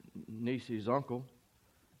niece his uncle,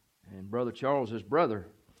 and Brother Charles his brother.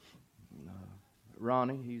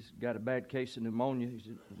 Ronnie, he's got a bad case of pneumonia. He's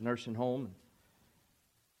in a nursing home.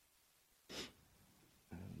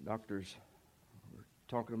 Doctors were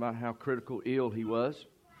talking about how critical ill he was.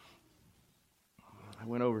 I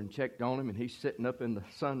went over and checked on him, and he's sitting up in the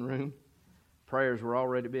sunroom. Prayers were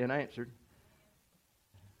already being answered.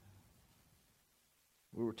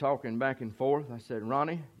 We were talking back and forth. I said,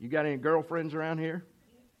 Ronnie, you got any girlfriends around here?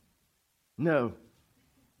 No.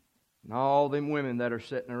 And all them women that are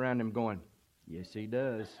sitting around him going, yes, he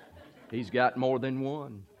does. He's got more than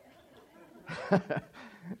one.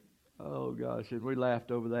 Oh, gosh, and we laughed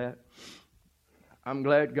over that. I'm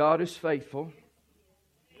glad God is faithful.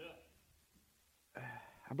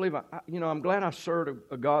 I believe, I'm glad I serve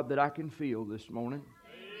a God that I can feel this morning.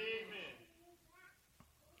 Amen.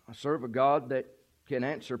 I serve a God that can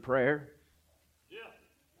answer prayer. Yeah.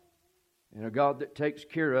 And a God that takes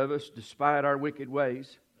care of us despite our wicked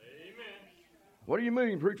ways. Amen. What do you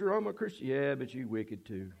mean, preacher? I'm a Christian. Yeah, but you wicked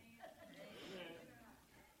too.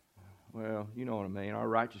 Well, you know what I mean. Our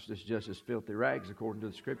righteousness is just as filthy rags according to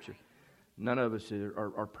the Scripture. None of us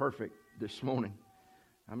are perfect this morning.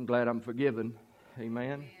 I'm glad I'm forgiven.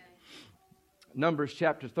 Amen. Numbers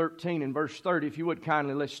chapter 13 and verse 30. If you would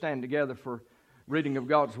kindly, let's stand together for reading of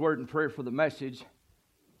God's Word and prayer for the message.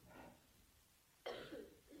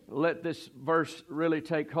 Let this verse really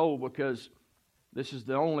take hold, because this is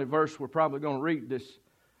the only verse we're probably going to read this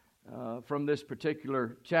from this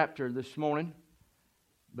particular chapter this morning.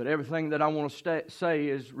 But everything that I want to say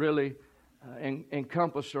is really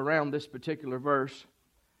encompassed around this particular verse.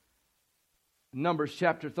 Numbers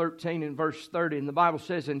chapter 13 and verse 30. And the Bible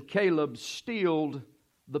says, and Caleb stilled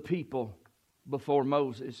the people before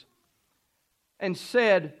Moses and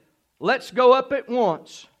said, let's go up at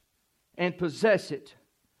once and possess it,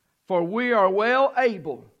 for we are well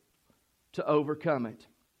able to overcome it.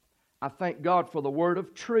 I thank God for the word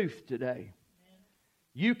of truth today.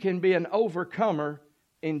 You can be an overcomer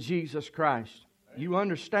in Jesus Christ. You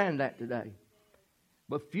understand that today.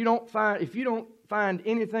 But if you don't find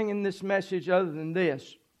anything in this message other than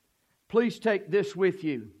this, please take this with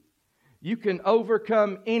you. You can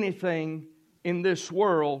overcome anything in this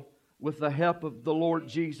world with the help of the Lord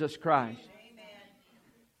Jesus Christ. Amen.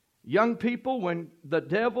 Young people, when the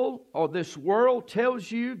devil or this world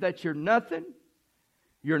tells you that you're nothing,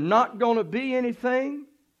 you're not going to be anything,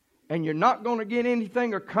 and you're not going to get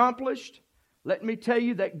anything accomplished, let me tell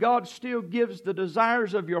you that God still gives the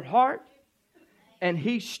desires of your heart, and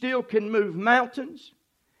He still can move mountains.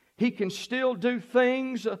 He can still do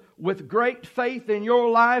things with great faith in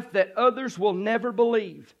your life that others will never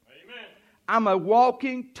believe. Amen. I'm a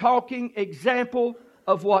walking, talking example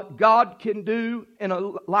of what God can do in a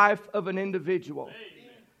life of an individual.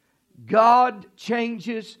 Amen. God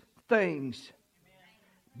changes things.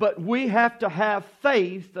 But we have to have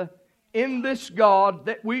faith in this God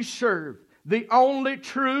that we serve. The only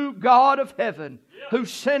true God of heaven, who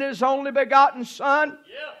sent His only begotten Son,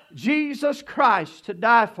 Jesus Christ, to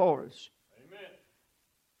die for us. Amen.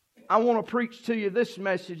 I want to preach to you this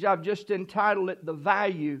message. I've just entitled it, The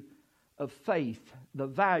Value of Faith. The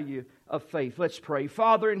Value of Faith. Let's pray.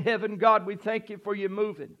 Father in heaven, God, we thank You for You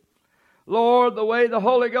moving. Lord, the way the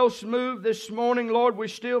Holy Ghost moved this morning, Lord, we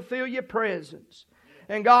still feel Your presence.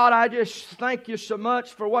 And God, I just thank You so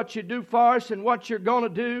much for what You do for us and what You're going to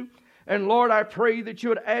do. And Lord, I pray that You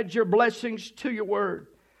would add Your blessings to Your word.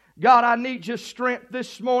 God, I need Your strength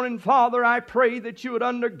this morning. Father, I pray that You would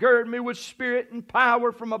undergird me with spirit and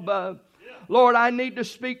power from above. Lord, I need to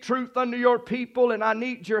speak truth unto Your people, and I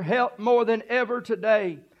need Your help more than ever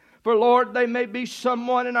today. For Lord, there may be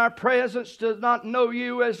someone in our presence does not know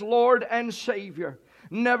You as Lord and Savior.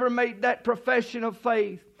 Never made that profession of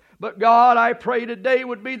faith. But God, I pray today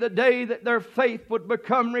would be the day that their faith would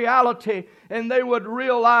become reality, and they would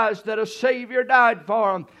realize that a Savior died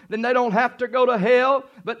for them. Then they don't have to go to hell,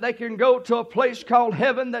 but they can go to a place called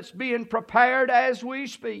heaven that's being prepared as we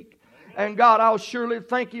speak. And God, I'll surely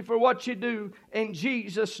thank You for what You do. In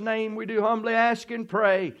Jesus' name we do humbly ask and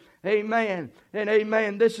pray. Amen and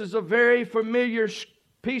amen. This is a very familiar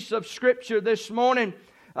piece of Scripture this morning.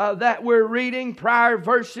 That we're reading. Prior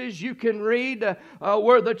verses you can read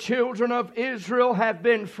where the children of Israel have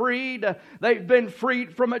been freed. They've been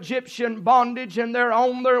freed from Egyptian bondage, and they're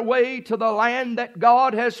on their way to the land that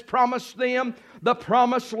God has promised them. the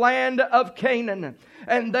promised land of Canaan.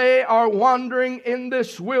 And they are wandering in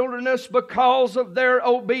this wilderness because of their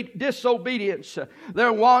disobedience.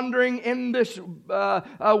 They're wandering in this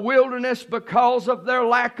wilderness because of their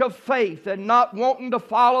lack of faith and not wanting to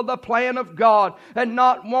follow the plan of God and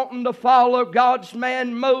not wanting to follow God's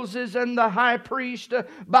man Moses and the high priest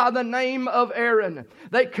by the name of Aaron.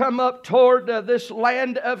 They come up toward this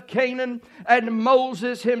land of Canaan, and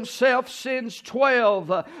Moses himself sends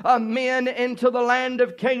 12 men into the land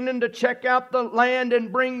of Canaan to check out the land and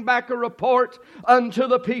bring back a report unto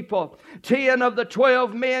the people. 10 of the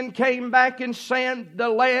 12 men came back and said the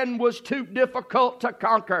land was too difficult to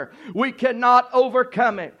conquer. We cannot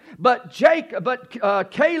overcome it. But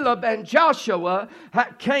Caleb and Joshua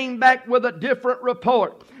came back with a different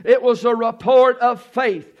report. It was a report of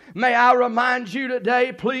faith. May I remind you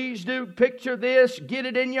today, please do picture this, get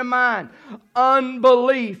it in your mind.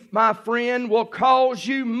 Unbelief, my friend, will cause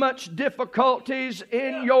you much difficulties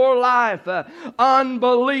in your life.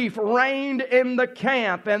 Unbelief reigned in the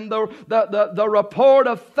camp, and the report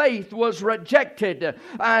of faith was rejected.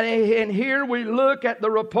 And here we look at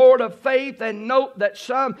the report of faith and note that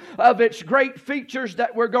some of its great features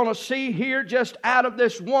that we're going to see here just out of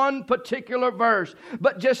this one particular verse.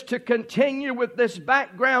 But just to continue with this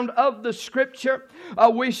background of the Scripture,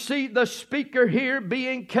 we see the speaker here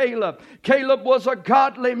being Caleb. Caleb was a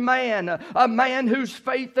godly man, a man whose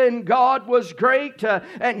faith in God was great,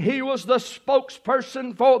 and he was the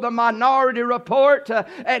spokesperson for the minority report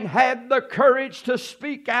and had the courage to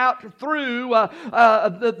speak out through.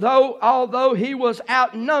 Although he was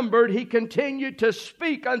outnumbered, he continued to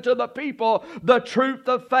speak unto the people the truth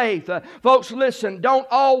of faith. Folks, listen, don't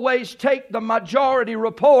always take the majority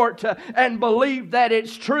report and believe that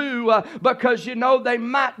it's true, because you know there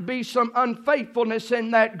might be some unfaithfulness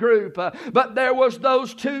in that group. But there was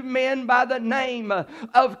those 2 men by the name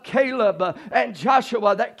of Caleb and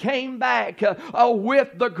Joshua that came back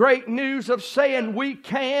with the great news of saying we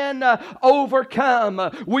can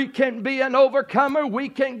overcome. We can be an overcomer. We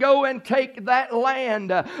can go and take that land.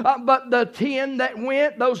 But the 10 that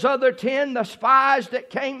went, those other 10, the spies that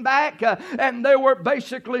came back, and they were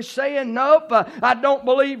basically saying, nope, I don't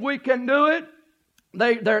believe we can do it.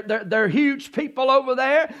 They're huge people over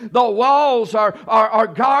there. The walls are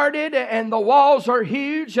guarded and the walls are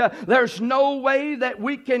huge. There's no way that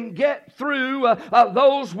we can get through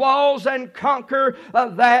those walls and conquer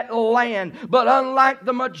that land. But unlike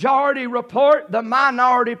the majority report, the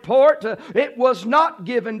minority report, it was not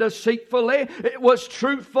given deceitfully. It was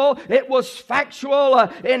truthful. It was factual,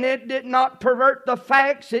 and it did not pervert the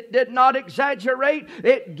facts. It did not exaggerate.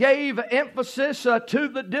 It gave emphasis to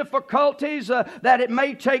the difficulties that it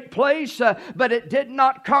may take place, but it did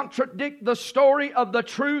not contradict the story of the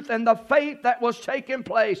truth and the faith that was taking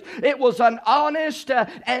place. It was an honest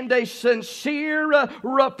and a sincere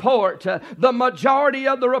report. The majority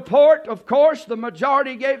of the report, of course, the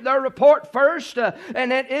majority gave their report first,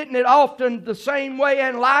 and isn't it often the same way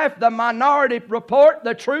in life? The minority report,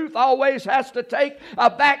 the truth, always has to take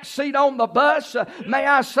a back seat on the bus. May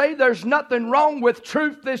I say there's nothing wrong with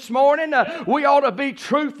truth this morning. We ought to be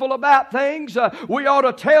truthful about things. We ought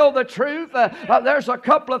to tell the truth. There's a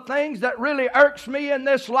couple of things that really irks me in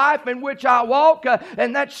this life in which I walk,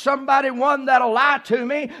 and that's somebody, one, that'll lie to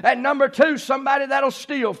me, and number 2, somebody that'll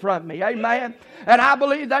steal from me. Amen. And I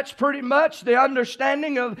believe that's pretty much the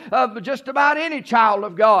understanding of just about any child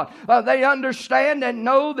of God. They understand and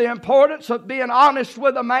know the importance of being honest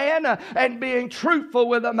with a man and being truthful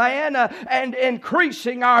with a man and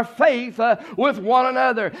increasing our faith with one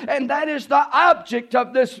another. And that is the object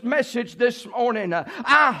of this message this morning.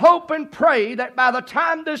 I hope and pray that by the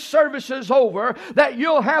time this service is over, that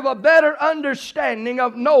you'll have a better understanding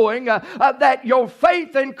of knowing that your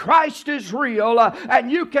faith in Christ is real,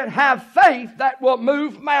 and you can have faith that will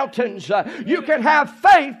move mountains. You can have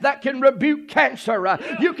faith that can rebuke cancer.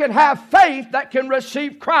 You can have faith that can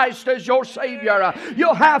receive Christ as your Savior.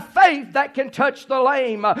 You'll have faith that can touch the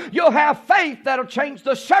lame. You'll have faith that'll change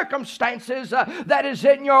the circumstances that is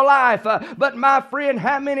in your life. But my friend,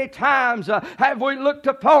 how many times have we looked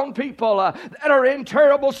upon people that are in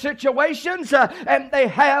terrible situations and they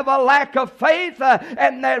have a lack of faith,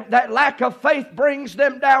 and that lack of faith brings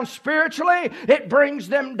them down spiritually. It brings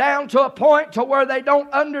them down to a point to where they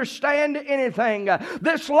don't understand anything.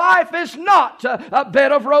 This life is not a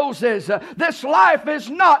bed of roses. This life is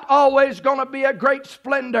not always going to be a great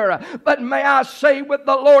splendor. But may I say, with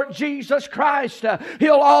the Lord Jesus Christ,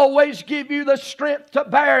 He'll always give you the strength to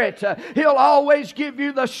bear it. He'll always give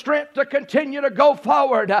you the strength to continue continue to go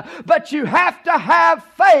forward. But you have to have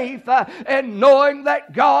faith in knowing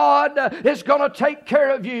that God is going to take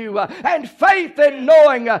care of you. And faith in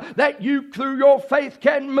knowing that you, through your faith,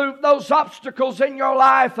 can move those obstacles in your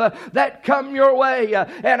life that come your way.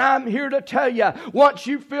 And I'm here to tell you, once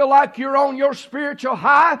you feel like you're on your spiritual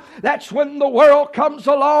high, that's when the world comes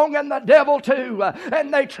along, and the devil too.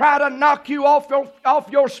 And they try to knock you off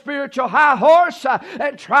your spiritual high horse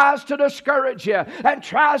and tries to discourage you and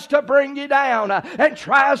tries to bring you down and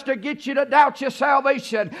tries to get you to doubt your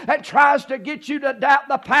salvation and tries to get you to doubt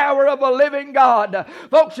the power of a living God.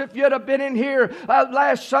 Folks, if you'd have been in here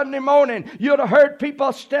last Sunday morning, you'd have heard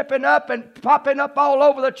people stepping up and popping up all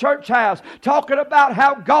over the church house talking about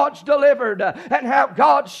how God's delivered and how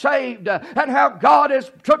God's saved and how God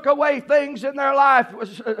has took away things in their life,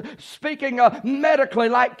 speaking medically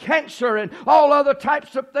like cancer and all other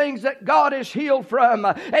types of things that God has healed from.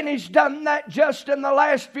 And He's done that just in the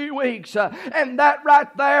last few weeks. And that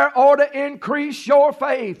right there ought to increase your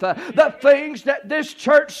faith. The things that this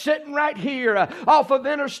church sitting right here off of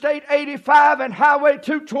Interstate 85 and Highway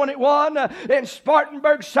 221 in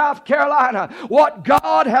Spartanburg, South Carolina, what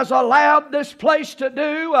God has allowed this place to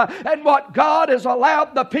do and what God has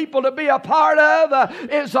allowed the people to be a part of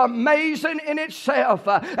is amazing in itself.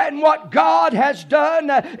 And what God has done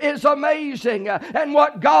is amazing. And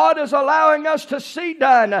what God is allowing us to see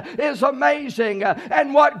done is amazing.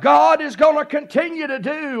 And what God is going to continue to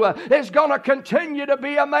do is going to continue to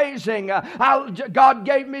be amazing. God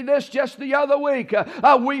gave me this just the other week.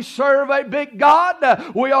 We serve a big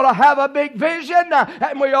God. We ought to have a big vision,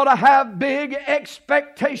 and we ought to have big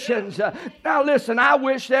expectations. Now listen, I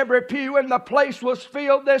wish every pew in the place was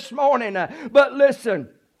filled this morning. But listen,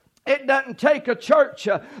 it doesn't take a church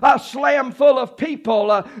slam full of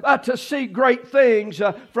people to see great things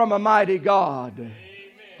from a mighty God.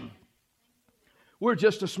 Amen. We're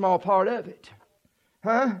just a small part of it.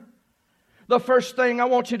 Huh? The first thing I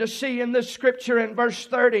want you to see in this scripture in verse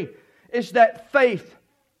 30 is that faith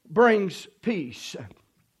brings peace.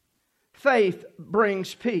 Faith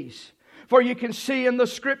brings peace. For you can see in the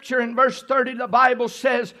scripture in verse 30, the Bible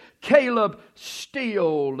says Caleb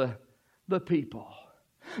stilled the people.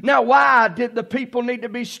 Now, why did the people need to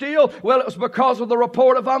be still? Well, it was because of the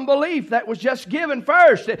report of unbelief that was just given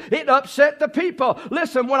first. It upset the people.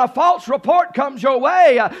 Listen, when a false report comes your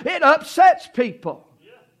way, it upsets people.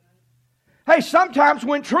 Hey, sometimes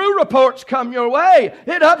when true reports come your way,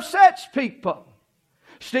 it upsets people.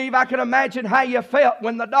 Steve, I can imagine how you felt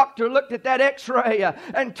when the doctor looked at that x-ray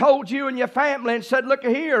and told you and your family and said, look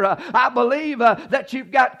here, I believe that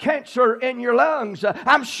you've got cancer in your lungs.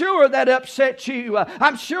 I'm sure that upset you.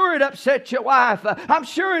 I'm sure it upset your wife. I'm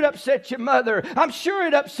sure it upset your mother. I'm sure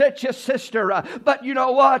it upset your sister. But you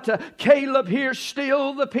know what? Caleb here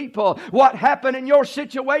stilled the people. What happened in your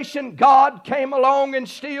situation? God came along and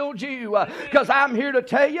stilled you. Because I'm here to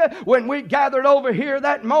tell you, when we gathered over here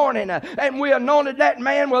that morning and we anointed that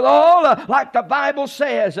man with oil, like the Bible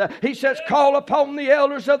says. He says, call upon the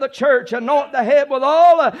elders of the church, anoint the head with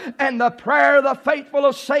oil, and the prayer of the faithful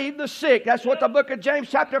will save the sick. That's what the book of James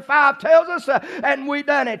chapter 5 tells us, and we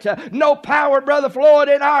done it. No power, Brother Floyd,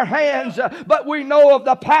 in our hands, but we know of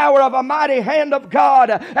the power of a mighty hand of God,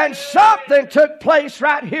 and something took place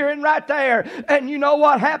right here and right there. And you know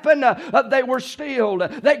what happened? They were stilled.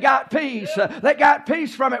 They got peace. They got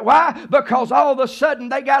peace from it. Why? Because all of a sudden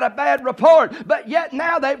they got a bad report, but yet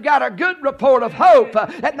now they've got a good report of hope,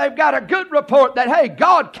 and they've got a good report that, hey,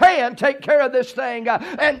 God can take care of this thing.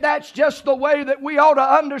 And that's just the way that we ought to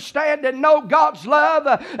understand and know God's love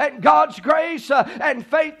and God's grace and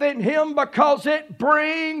faith in Him, because it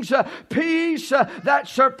brings peace that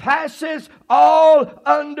surpasses all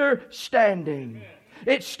understanding.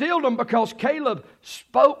 It stilled them because Caleb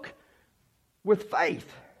spoke with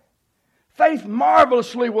faith. Faith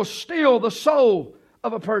marvelously will still the soul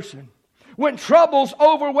of a person. When troubles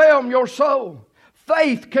overwhelm your soul,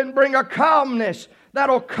 faith can bring a calmness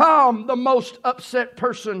that'll calm the most upset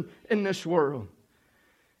person in this world.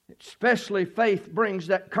 Especially faith brings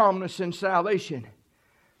that calmness in salvation.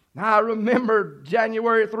 Now, I remember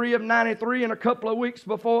January 3 of 93, and a couple of weeks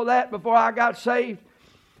before that, before I got saved,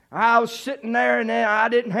 I was sitting there and I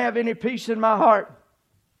didn't have any peace in my heart.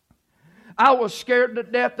 I was scared to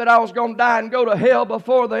death that I was going to die and go to hell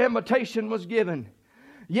before the invitation was given.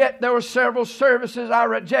 Yet there were several services I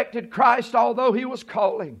rejected Christ, although He was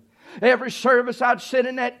calling. Every service I'd sit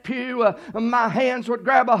in that pew, my hands would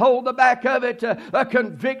grab a hold of the back of it. A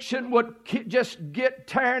conviction would just get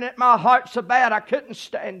tearing at my heart so bad I couldn't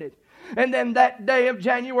stand it. And then that day of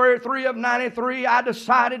January 3 of 93, I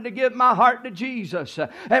decided to give my heart to Jesus.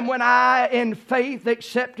 And when I, in faith,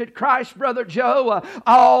 accepted Christ, Brother Joe,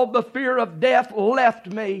 all the fear of death left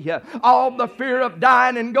me. All the fear of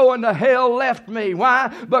dying and going to hell left me. Why?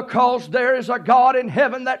 Because there is a God in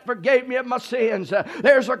heaven that forgave me of my sins.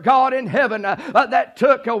 There's a God in heaven that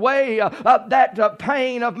took away that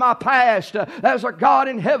pain of my past. There's a God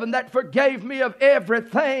in heaven that forgave me of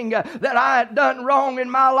everything that I had done wrong in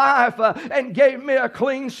my life and gave me a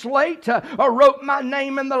clean slate, wrote my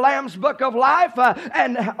name in the Lamb's Book of Life,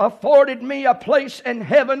 and afforded me a place in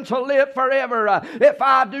heaven to live forever. If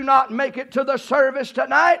I do not make it to the service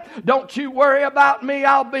tonight, don't you worry about me.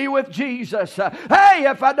 I'll be with Jesus. Hey,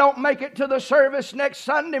 if I don't make it to the service next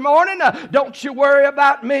Sunday morning, don't you worry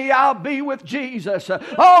about me. I'll be with Jesus.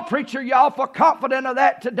 Oh, preacher, y'all feel confident of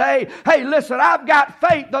that today. Hey, listen, I've got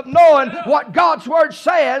faith of knowing what God's Word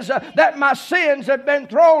says, that my sins have been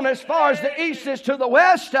thrown as far as the east is to the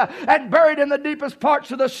west and buried in the deepest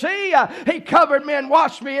parts of the sea. He covered me and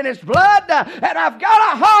washed me in His blood, and I've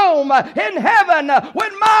got a home in heaven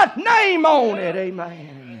with my name on it.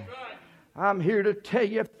 Amen. I'm here to tell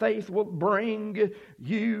you, faith will bring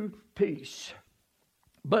you peace.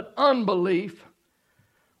 But unbelief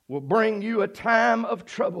will bring you a time of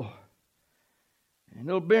trouble. And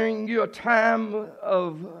it'll bring you a time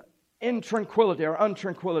of intranquility or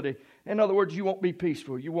untranquility. In other words, you won't be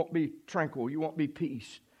peaceful. You won't be tranquil. You won't be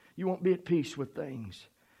peace. You won't be at peace with things.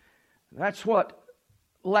 That's what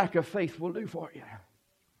lack of faith will do for you.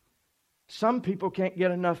 Some people can't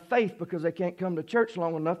get enough faith because they can't come to church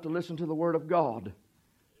long enough to listen to the Word of God.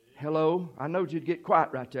 Hello? I know you'd get quiet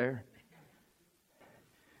right there.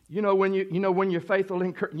 You know when your faith will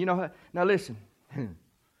increase. Now listen.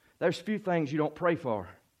 There's few things you don't pray for.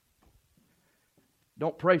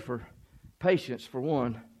 Don't pray for patience, for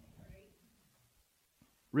one.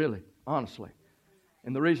 Really, honestly.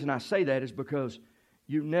 And the reason I say that is because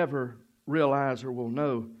you never realize or will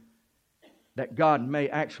know that God may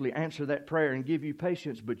actually answer that prayer and give you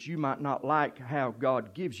patience, but you might not like how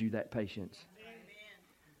God gives you that patience.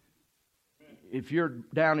 If you're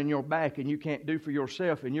down in your back and you can't do for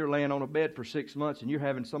yourself and you're laying on a bed for 6 months and you're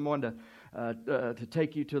having someone to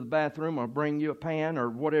take you to the bathroom or bring you a pan or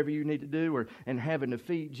whatever you need to do, and having to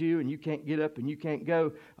feed you and you can't get up and you can't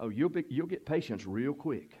go, you'll get patience real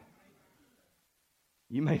quick.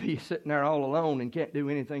 You may be sitting there all alone and can't do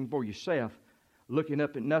anything for yourself, looking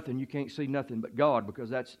up at nothing. You can't see nothing but God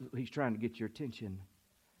because He's trying to get your attention.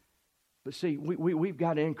 But see, we've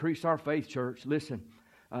got to increase our faith, church. Listen.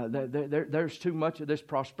 There's too much of this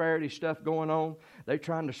prosperity stuff going on. They're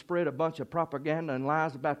trying to spread a bunch of propaganda and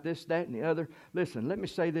lies about this, that, and the other. Listen, let me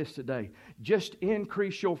say this today. Just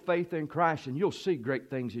increase your faith in Christ and you'll see great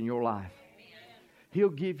things in your life. He'll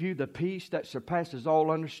give you the peace that surpasses all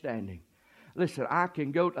understanding. Listen,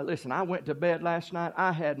 I went to bed last night.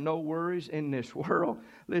 I had no worries in this world.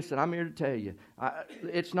 Listen, I'm here to tell you.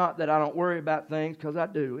 It's not that I don't worry about things, because I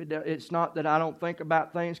do. It's not that I don't think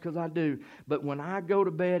about things, because I do. But when I go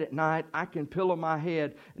to bed at night, I can pillow my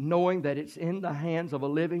head knowing that it's in the hands of a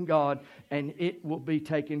living God and it will be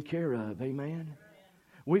taken care of. Amen?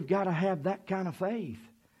 We've got to have that kind of faith.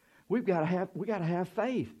 We got to have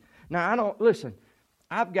faith. Now,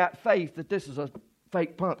 I've got faith that this is a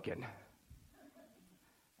fake pumpkin.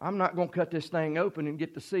 I'm not going to cut this thing open and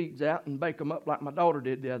get the seeds out and bake them up like my daughter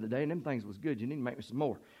did the other day. And them things was good. You need to make me some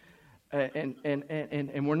more. And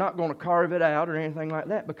we're not going to carve it out or anything like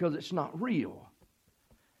that because it's not real.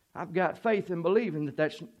 I've got faith in believing that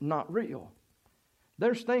that's not real.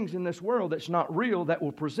 There's things in this world that's not real that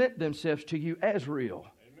will present themselves to you as real.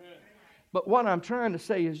 Amen. But what I'm trying to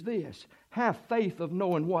say is this. Have faith of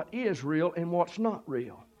knowing what is real and what's not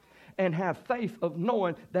real. And have faith of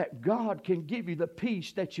knowing that God can give you the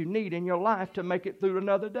peace that you need in your life to make it through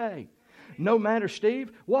another day. No matter,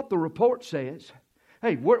 Steve, what the report says.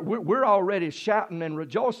 Hey, we're already shouting and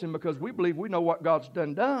rejoicing because we believe we know what God's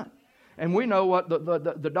done. And we know what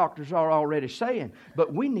the doctors are already saying.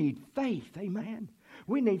 But we need faith, amen.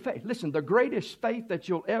 We need faith. Listen, the greatest faith that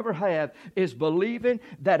you'll ever have is believing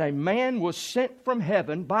that a man was sent from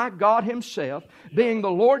heaven by God Himself, being the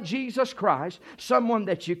Lord Jesus Christ, someone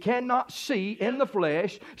that you cannot see in the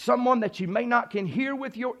flesh, someone that you may not can hear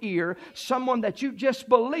with your ear, someone that you just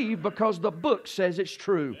believe because the book says it's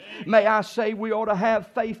true. May I say we ought to have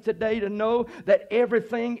faith today to know that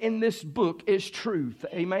everything in this book is truth.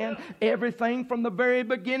 Amen. Everything from the very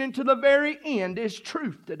beginning to the very end is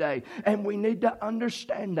truth today. And we need to understand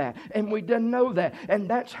understand that, and we didn't know that. And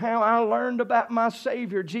that's how I learned about my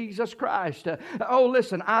Savior, Jesus Christ. Oh,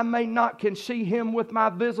 listen, I may not can see Him with my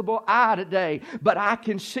visible eye today, but I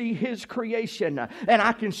can see His creation, and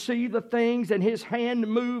I can see the things and His hand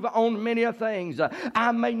move on many of things.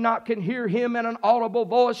 I may not can hear Him in an audible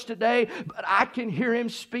voice today, but I can hear Him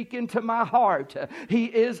speaking to my heart. He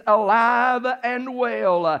is alive and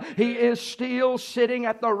well. He is still sitting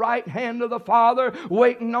at the right hand of the Father,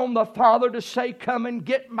 waiting on the Father to say, come and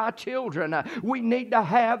get my children. We need to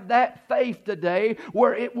have that faith today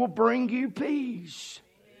where it will bring you peace.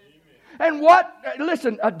 And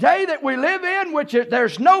listen, a day that we live in, which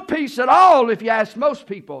there's no peace at all if you ask most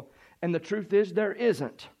people. And the truth is there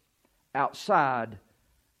isn't outside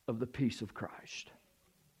of the peace of Christ.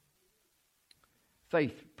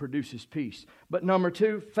 Faith produces peace. But number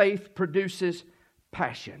 2, faith produces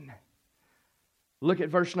passion. Look at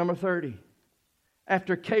verse number 30.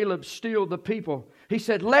 After Caleb stilled the people, he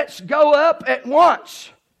said, let's go up at once.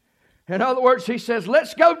 In other words, he says,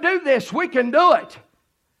 let's go do this. We can do it.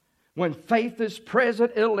 When faith is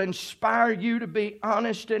present, it'll inspire you to be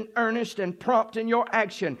honest and earnest and prompt in your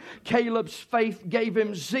action. Caleb's faith gave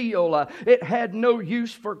him zeal. He had no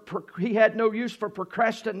use for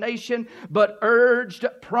procrastination, but urged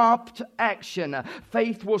prompt action.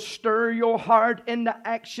 Faith will stir your heart into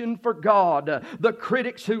action for God. The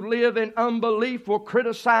critics who live in unbelief will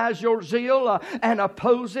criticize your zeal and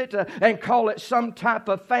oppose it and call it some type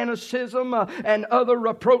of fanaticism and other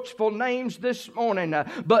reproachful names this morning.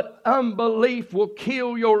 But unbelief will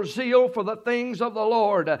kill your zeal for the things of the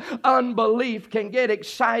Lord. Unbelief can get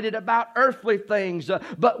excited about earthly things,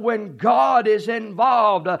 but when God is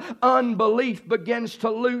involved, unbelief begins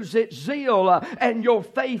to lose its zeal, and your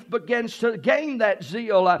faith begins to gain that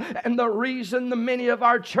zeal. And the reason many of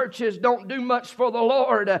our churches don't do much for the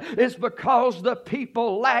Lord is because the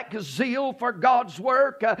people lack zeal for God's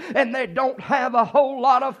work, and they don't have a whole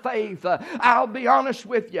lot of faith. I'll be honest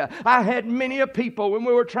with you. I had many people when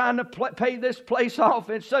we were trying to pay this place off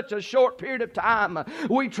in such a short period of time.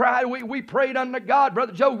 We prayed unto God.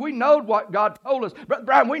 Brother Joe, we knowed what God told us. Brother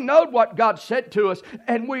Brian, we knowed what God said to us.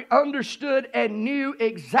 And we understood and knew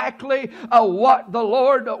exactly what the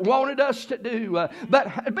Lord wanted us to do.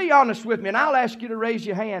 But be honest with me, and I'll ask you to raise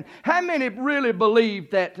your hand. How many really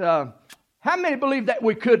believe that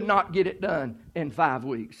we could not get it done in 5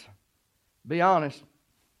 weeks? Be honest.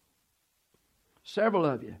 Several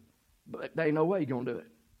of you. But there ain't no way you're going to do it.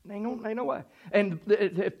 Ain't no way. And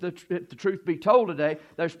if the truth be told today,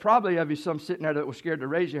 there's probably of you some sitting there that was scared to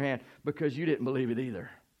raise your hand because you didn't believe it either.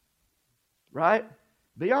 Right?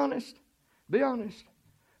 Be honest. Be honest.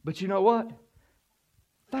 But you know what?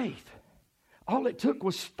 Faith. All it took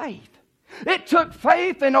was faith. It took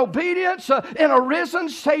faith and obedience in a risen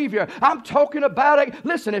Savior. I'm talking about it.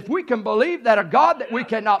 Listen, if we can believe that a God that we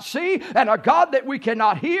cannot see and a God that we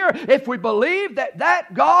cannot hear, if we believe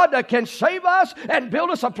that God can save us and build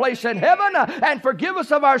us a place in heaven and forgive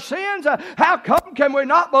us of our sins, how come can we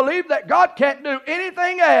not believe that God can't do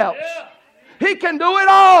anything else? He can do it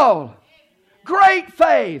all. Great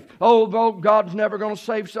faith. Oh, God's never going to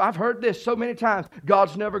save. I've heard this so many times.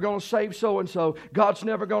 God's never going to save so-and-so. God's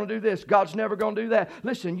never going to do this. God's never going to do that.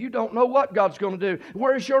 Listen, you don't know what God's going to do.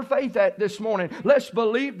 Where's your faith at this morning? Let's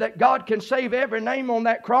believe that God can save every name on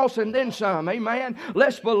that cross and then some. Amen.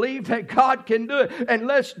 Let's believe that God can do it. And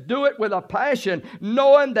let's do it with a passion,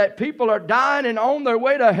 knowing that people are dying and on their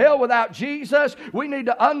way to hell without Jesus. We need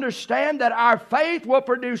to understand that our faith will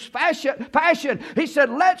produce passion. He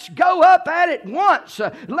said, let's go up at it once.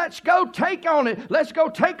 Let's go take on it. Let's go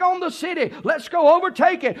take on the city. Let's go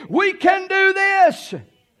overtake it. We can do this. Amen.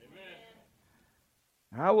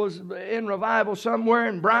 I was in revival somewhere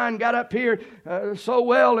and Brian got up here so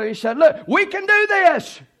well and he said, look, we can do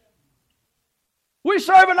this. We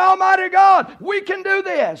serve an almighty God. We can do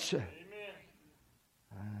this. Amen.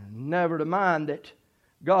 Never to mind that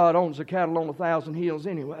God owns the cattle on 1,000 hills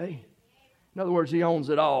anyway. In other words, He owns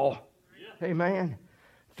it all. Yeah. Amen.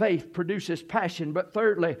 Faith produces passion, but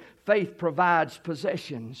thirdly, faith provides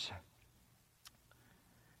possessions.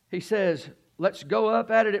 He says, let's go up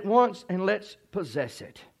at it at once and let's possess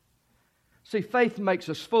it. See, faith makes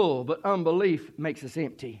us full, but unbelief makes us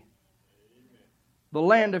empty. Amen. The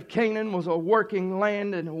land of Canaan was a working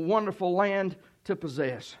land and a wonderful land to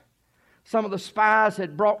possess. Some of the spies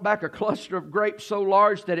had brought back a cluster of grapes so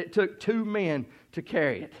large that it took 2 men to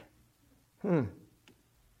carry it. Now,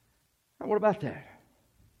 what about that?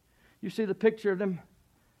 You see the picture of them?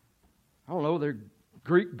 I don't know, they're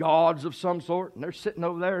Greek gods of some sort, and they're sitting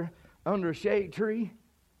over there under a shade tree.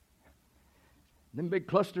 Them big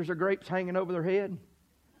clusters of grapes hanging over their head.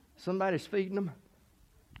 Somebody's feeding them.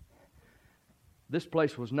 This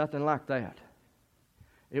place was nothing like that.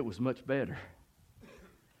 It was much better.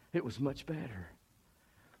 It was much better.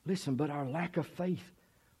 Listen, but our lack of faith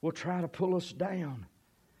will try to pull us down.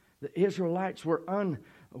 The Israelites were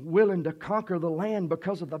unwilling to conquer the land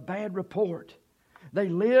because of the bad report. They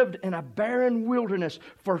lived in a barren wilderness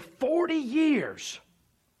for 40 years.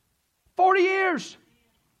 40 years!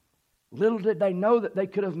 Little did they know that they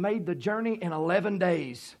could have made the journey in 11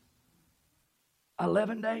 days.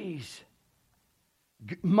 11 days.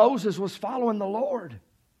 Moses was following the Lord.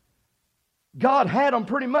 God had them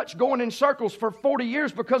pretty much going in circles for 40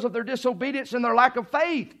 years because of their disobedience and their lack of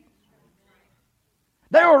faith.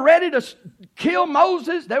 They were ready to kill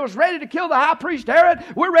Moses. They was ready to kill the high priest Aaron.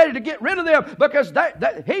 We're ready to get rid of them because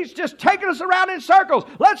he's just taking us around in circles.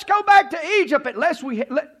 Let's go back to Egypt. At least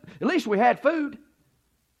we had food.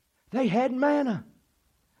 They had manna.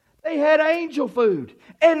 They had angel food.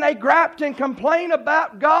 And they griped and complained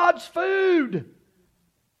about God's food.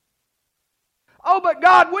 Oh, but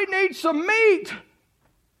God, we need some meat.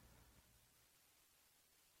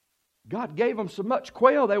 God gave them so much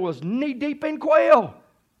quail, they was knee-deep in quail.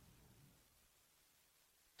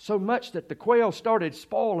 So much that the quail started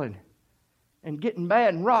spoiling and getting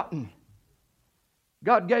bad and rotten.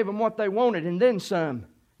 God gave them what they wanted and then some.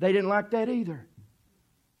 They didn't like that either.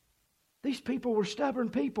 These people were stubborn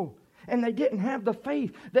people, and they didn't have the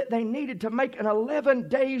faith that they needed to make an 11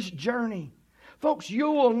 days journey. Folks, you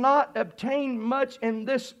will not obtain much in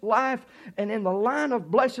this life and in the line of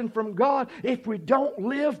blessing from God if we don't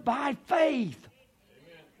live by faith.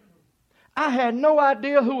 I had no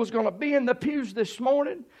idea who was going to be in the pews this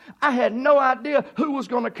morning. I had no idea who was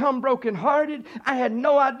going to come brokenhearted. I had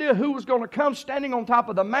no idea who was going to come standing on top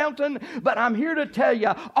of the mountain. But I'm here to tell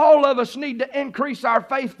you, all of us need to increase our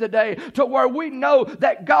faith today to where we know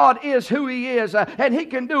that God is who He is and He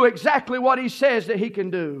can do exactly what He says that He can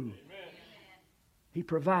do. Amen. He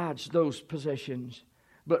provides those possessions.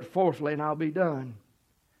 But fourthly, and I'll be done,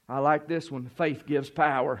 I like this one, faith gives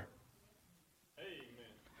power.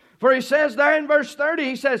 For He says there in verse 30,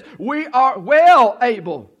 He says, we are well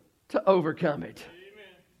able to overcome it. Amen.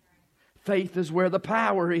 Faith is where the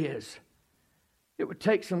power is. It would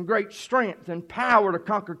take some great strength and power to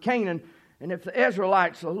conquer Canaan. And if the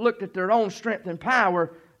Israelites looked at their own strength and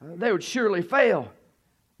power, they would surely fail.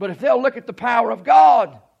 But if they'll look at the power of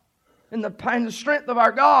God and the strength of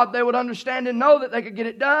our God, they would understand and know that they could get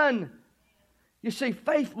it done. You see,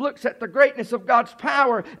 faith looks at the greatness of God's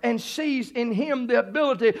power and sees in Him the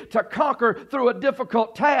ability to conquer through a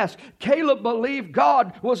difficult task. Caleb believed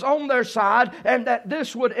God was on their side and that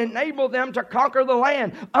this would enable them to conquer the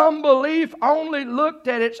land. Unbelief only looked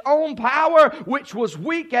at its own power, which was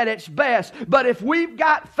weak at its best. But if we've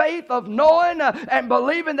got faith of knowing and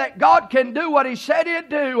believing that God can do what He said He'd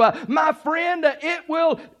do, my friend,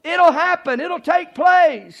 it'll happen. It'll take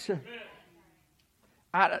place.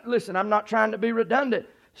 Listen, I'm not trying to be redundant.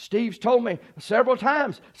 Steve's told me several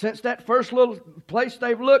times since that first little place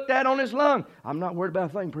they've looked at on his lung, I'm not worried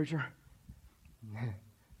about a thing, preacher.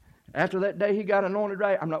 After that day he got anointed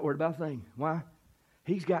right, I'm not worried about a thing. Why?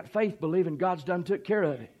 He's got faith believing God's done took care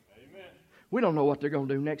of it. We don't know what they're going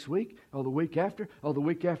to do next week or the week after or the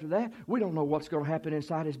week after that. We don't know what's going to happen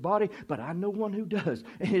inside his body, but I know one who does,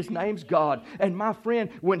 and His name's God. And my friend,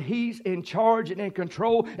 when He's in charge and in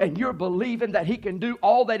control and you're believing that He can do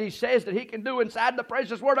all that He says that He can do inside the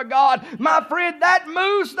precious Word of God, my friend, that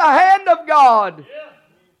moves the hand of God. Yeah.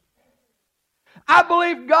 I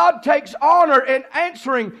believe God takes honor in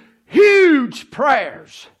answering huge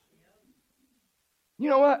prayers. You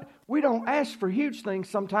know what? We don't ask for huge things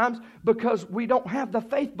sometimes because we don't have the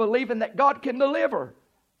faith believing that God can deliver.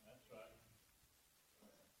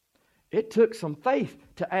 It took some faith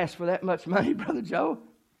to ask for that much money, Brother Joe.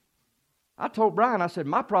 I told Brian, I said,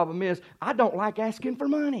 my problem is I don't like asking for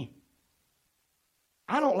money.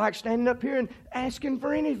 I don't like standing up here and asking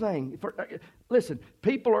for anything. Listen,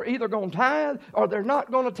 people are either going to tithe or they're not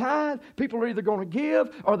going to tithe. People are either going to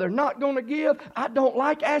give or they're not going to give. I don't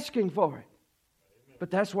like asking for it. But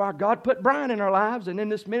that's why God put Brian in our lives and in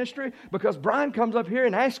this ministry, because Brian comes up here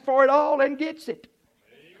and asks for it all and gets it.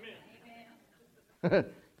 Amen.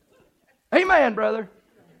 Amen, brother.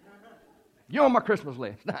 You're on my Christmas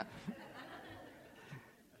list.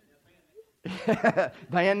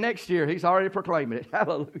 Van next year, he's already proclaiming it.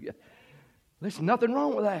 Hallelujah. Listen, nothing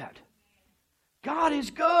wrong with that. God is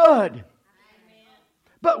good.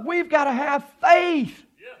 But we've got to have faith.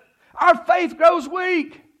 Our faith grows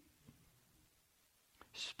weak.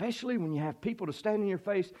 Especially when you have people to stand in your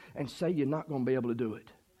face and say you're not going to be able to do it.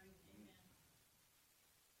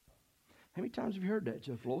 How many times have you heard that,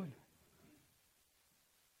 Joe Floyd?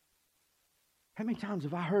 How many times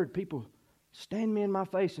have I heard people stand me in my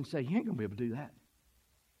face and say, you ain't going to be able to do that.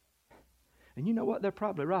 And you know what? They're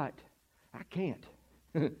probably right. I can't.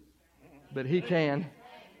 But He can.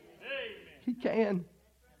 He can.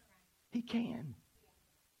 He can.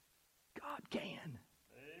 God can.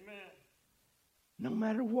 Amen. No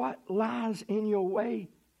matter what lies in your way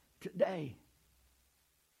today.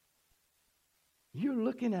 You're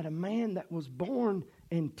looking at a man that was born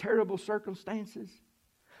in terrible circumstances,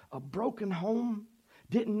 a broken home,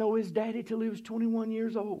 didn't know his daddy till he was 21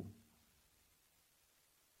 years old.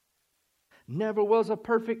 Never was a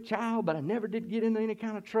perfect child, but I never did get into any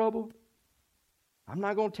kind of trouble. I'm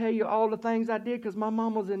not going to tell you all the things I did because my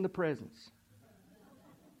mom was in the presence.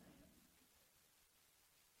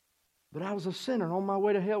 But I was a sinner on my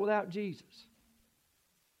way to hell without Jesus.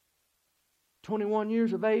 21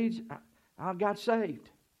 years of age, I got saved.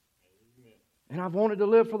 And I've wanted to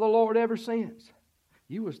live for the Lord ever since.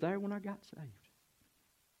 You was there when I got saved.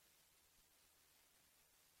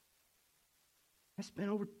 That's been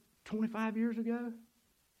over 25 years ago.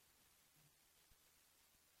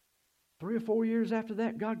 3 or 4 years after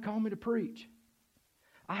that, God called me to preach.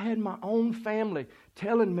 I had my own family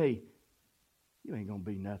telling me, you ain't going to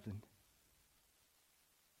be nothing.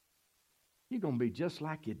 You're going to be just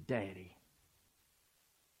like your daddy.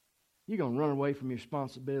 You're going to run away from your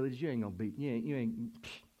responsibilities. You ain't going to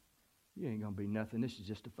be nothing. This is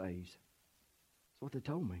just a phase. That's what they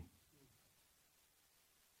told me.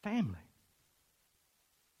 Family.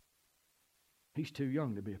 He's too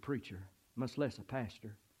young to be a preacher, much less a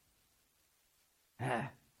pastor.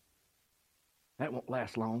 That won't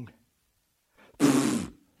last long.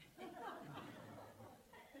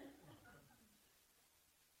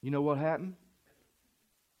 You know what happened?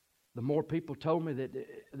 The more people told me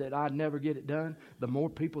that I'd never get it done, the more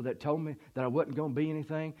people that told me that I wasn't going to be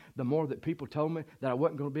anything, the more that people told me that I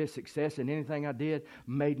wasn't going to be a success in anything I did,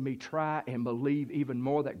 made me try and believe even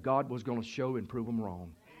more that God was going to show and prove them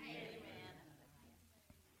wrong. Amen.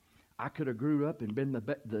 I could have grew up and been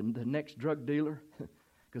the next drug dealer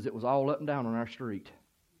because it was all up and down on our street.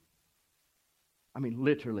 I mean,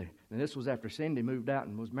 literally. And this was after Cindy moved out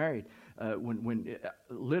and was married. When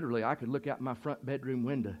literally I could look out my front bedroom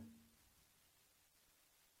window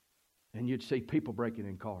and you'd see people breaking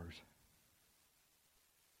in cars.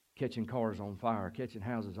 Catching cars on fire, catching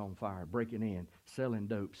houses on fire, breaking in, selling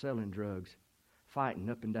dope, selling drugs, fighting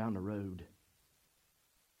up and down the road.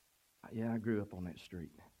 Yeah, I grew up on that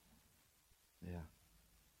street. Yeah.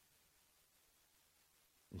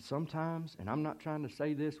 And sometimes, and I'm not trying to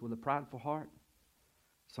say this with a prideful heart,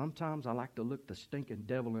 sometimes I like to look the stinking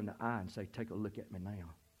devil in the eye and say, take a look at me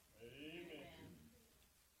now. Amen.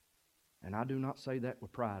 And I do not say that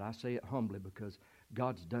with pride. I say it humbly because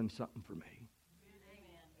God's done something for me.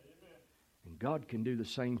 Amen. And God can do the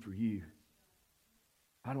same for you.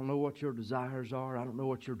 I don't know what your desires are. I don't know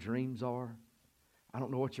what your dreams are. I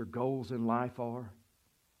don't know what your goals in life are.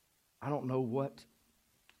 I don't know what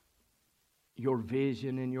your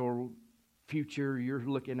vision and your future you're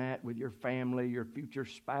looking at with your family, your future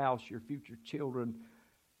spouse, your future children.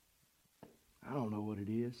 I don't know what it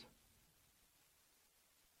is.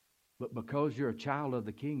 But because you're a child of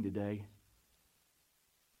the King today,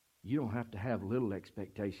 you don't have to have little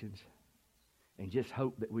expectations and just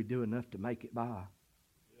hope that we do enough to make it by.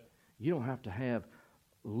 Yeah. You don't have to have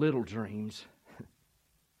little dreams.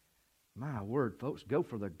 My word, folks, go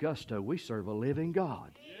for the gusto. We serve a living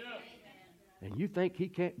God. Yeah. And you think He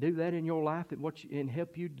can't do that in your life and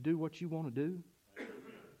help you to do what you want to do?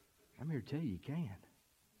 I'm here to tell you He can.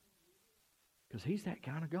 Because He's that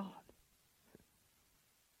kind of God.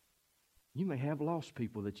 You may have lost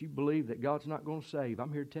people that you believe that God's not going to save.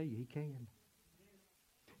 I'm here to tell you He can.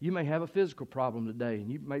 You may have a physical problem today,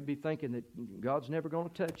 and you may be thinking that God's never going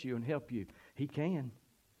to touch you and help you. He can.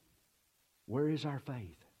 Where is our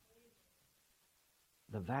faith?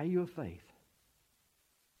 The value of faith.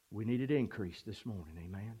 We need it increased this morning.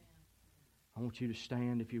 Amen. I want you to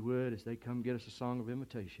stand, if you would, as they come get us a song of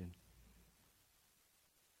invitation.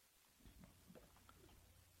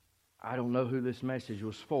 I don't know who this message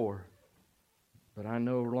was for, but I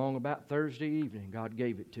know long about Thursday evening God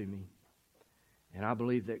gave it to me. And I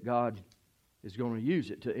believe that God is going to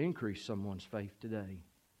use it to increase someone's faith today.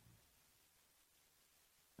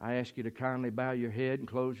 I ask you to kindly bow your head and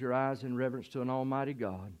close your eyes in reverence to an almighty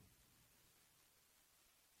God.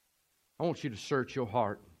 I want you to search your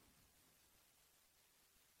heart.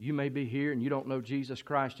 You may be here and you don't know Jesus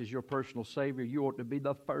Christ as your personal Savior. You ought to be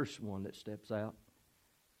the first one that steps out,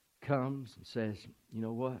 comes and says, you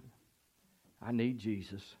know what? I need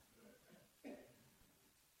Jesus.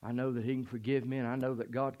 I know that He can forgive me, and I know that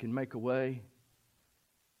God can make a way.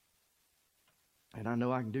 And I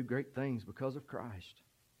know I can do great things because of Christ.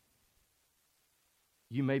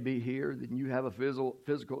 You may be here and you have a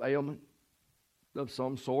physical ailment of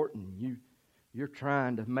some sort, and you're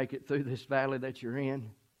trying to make it through this valley that you're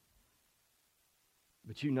in.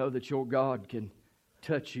 But you know that your God can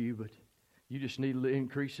touch you, but you just need an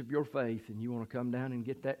increase of your faith, and you want to come down and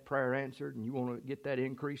get that prayer answered, and you want to get that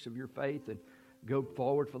increase of your faith and go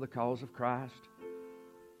forward for the cause of Christ.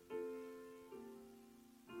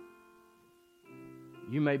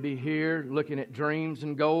 You may be here looking at dreams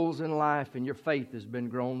and goals in life, and your faith has been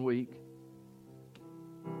grown weak.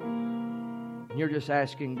 And you're just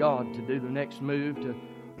asking God to do the next move to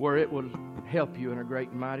where it will help you in a great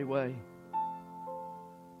and mighty way.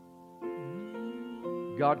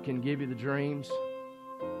 God can give you the dreams.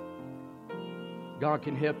 God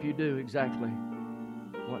can help you do exactly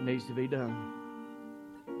what needs to be done.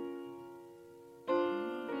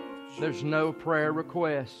 There's no prayer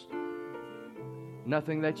request.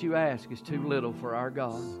 Nothing that you ask is too little for our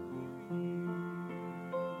God.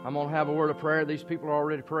 I'm going to have a word of prayer. These people are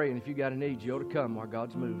already praying. If you got a need, you ought to come while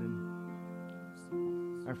God's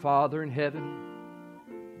moving. Our Father in heaven,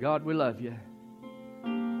 God, we love you.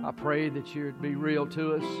 I pray that you'd be real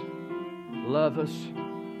to us, love us,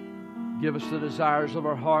 give us the desires of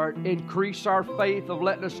our heart, increase our faith of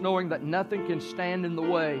letting us knowing that nothing can stand in the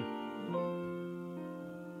way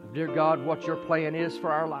of, dear God, what your plan is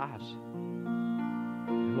for our lives.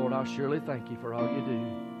 And Lord, I'll surely thank you for all you do.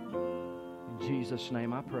 In Jesus'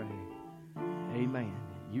 name I pray. Amen.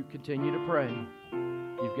 You continue to pray.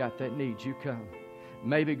 You've got that need, you come.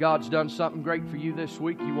 Maybe God's done something great for you this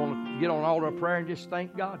week. You want to get on an altar of prayer and just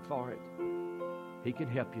thank God for it. He can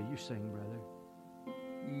help you. You sing, brother.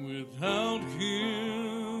 Without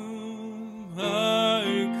Him, I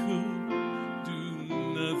could do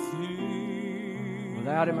nothing.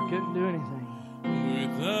 Without Him, I couldn't do anything.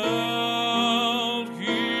 Without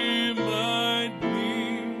Him, I'd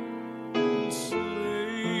be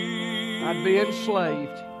enslaved. I'd be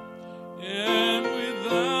enslaved. And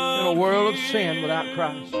without in a world of sin without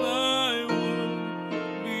Christ. I would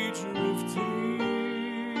be drifting.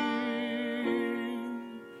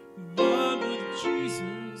 But with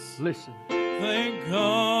Jesus, Listen. thank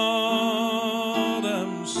God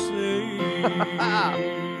I'm saved.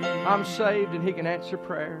 I'm saved and He can answer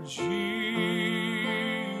prayers. Jesus,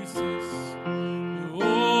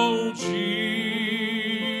 oh Jesus.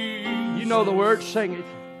 You know the words, sing it.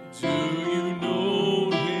 Do you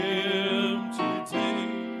know Him today?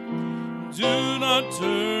 Do not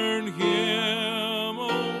turn Him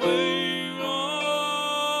away,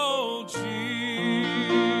 oh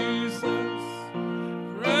Jesus,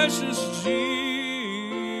 precious Jesus.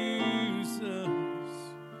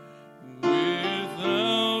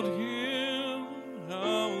 Without Him,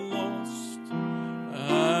 how lost I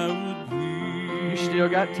would be. You still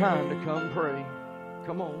got time to come pray.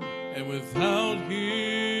 Come on. And without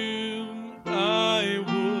Him, I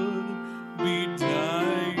would be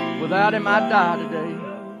dying. Without Him, I'd die today.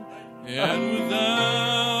 And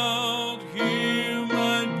without Him,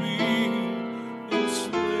 I'd be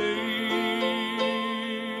enslaved.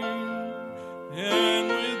 And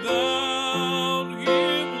without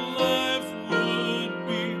Him, life would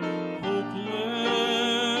be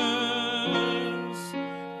hopeless.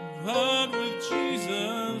 But with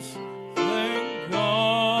Jesus, thank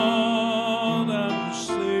God I'm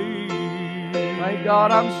saved. Thank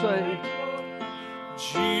God I'm saved.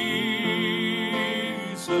 Jesus,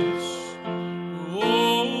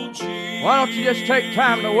 oh Jesus. Why don't you just take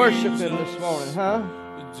time to worship Him this morning, huh?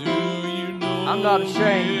 Do you know I'm not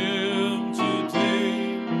ashamed. Him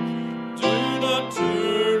today? Do not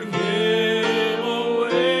turn Him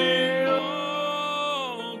away,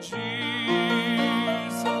 oh Jesus,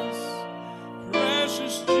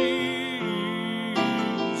 precious Jesus.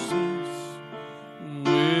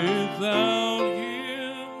 Without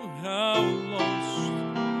Him, how lost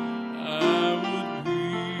I would be.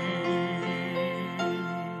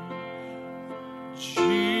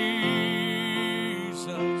 Jesus,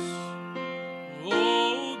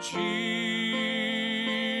 oh Jesus,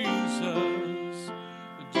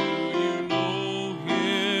 do you know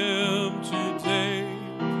Him today?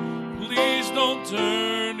 Please don't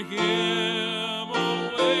turn Him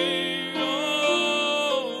away,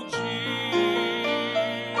 oh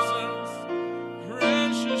Jesus,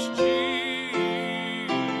 precious Jesus.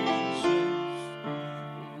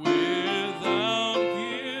 Without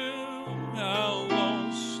Him, how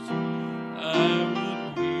lost I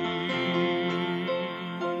would be.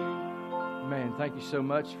 Man, thank you so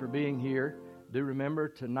much for being here. Do remember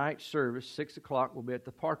tonight's service, 6 o'clock, will be at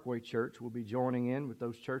the Parkway Church. We'll be joining in with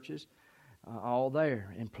those churches. all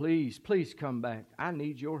there. And please, please come back. I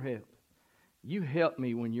need your help. You help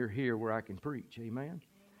me when you're here where I can preach. Amen.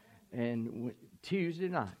 And Tuesday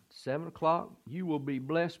night, 7 o'clock, you will be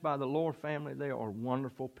blessed by the Lord family. They are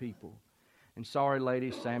wonderful people. And sorry,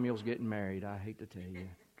 ladies, Samuel's getting married. I hate to tell you.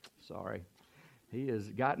 Sorry. He has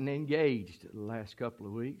gotten engaged the last couple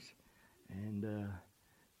of weeks. And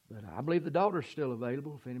but I believe the daughter's still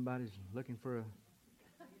available if anybody's looking for a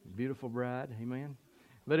beautiful bride. Amen.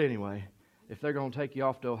 But anyway, if they're going to take you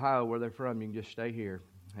off to Ohio where they're from, you can just stay here.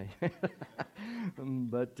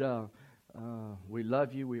 But we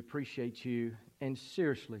love you. We appreciate you. And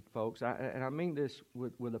seriously, folks, I mean this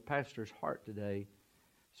with a pastor's heart today,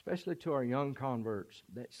 especially to our young converts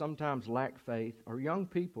that sometimes lack faith, or young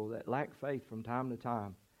people that lack faith from time to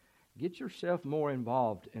time. Get yourself more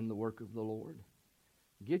involved in the work of the Lord.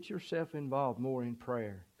 Get yourself involved more in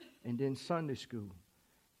prayer and in Sunday school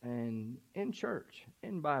and in church,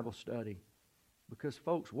 in Bible study. Because,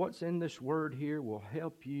 folks, what's in this word here will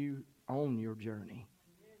help you on your journey.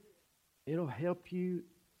 It'll help you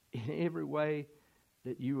in every way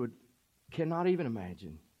that you cannot even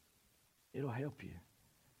imagine. It'll help you.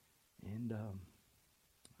 And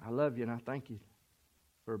I love you, and I thank you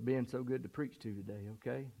for being so good to preach to today,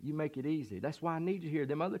 okay? You make it easy. That's why I need you here.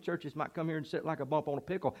 Them other churches might come here and sit like a bump on a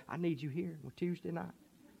pickle. I need you here on Tuesday night.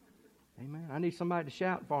 Amen. I need somebody to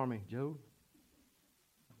shout for me, Joe.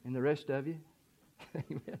 And the rest of you.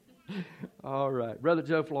 Amen. All right. Brother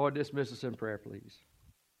Joe Floyd, dismiss us in prayer, please.